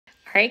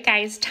All right,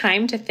 guys,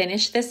 time to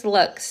finish this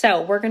look.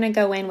 So we're going to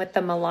go in with the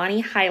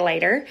Milani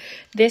highlighter.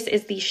 This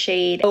is the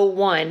shade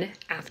 01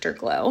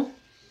 Afterglow.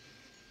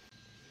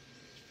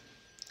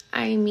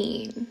 I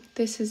mean,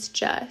 this is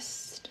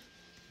just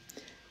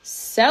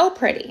so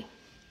pretty.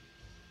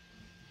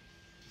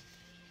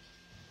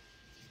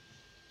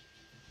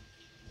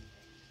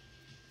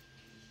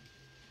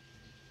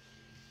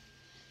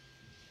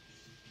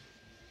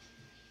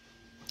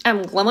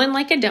 I'm glowing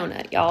like a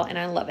donut, y'all, and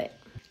I love it.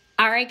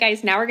 All right,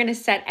 guys, now we're going to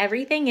set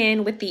everything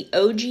in with the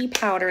OG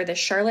powder, the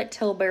Charlotte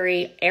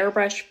Tilbury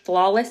Airbrush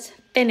Flawless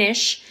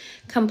Finish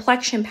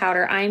Complexion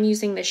Powder. I'm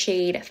using the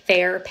shade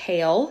Fair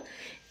Pale.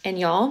 And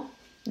y'all,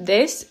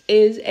 this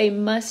is a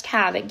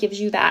must-have. It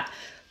gives you that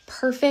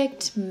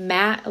perfect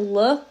matte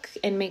look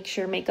and makes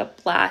your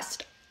makeup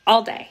last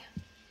all day.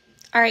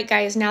 All right,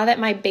 guys, now that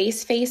my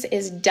base face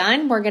is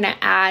done, we're going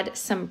to add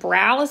some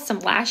brows, some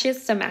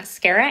lashes, some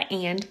mascara,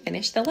 and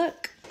finish the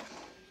look.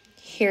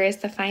 Here is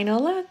the final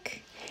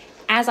look.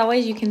 As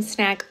always, you can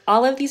snag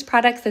all of these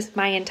products,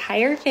 my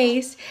entire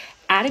face,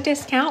 at a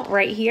discount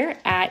right here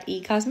at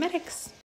eCosmetics.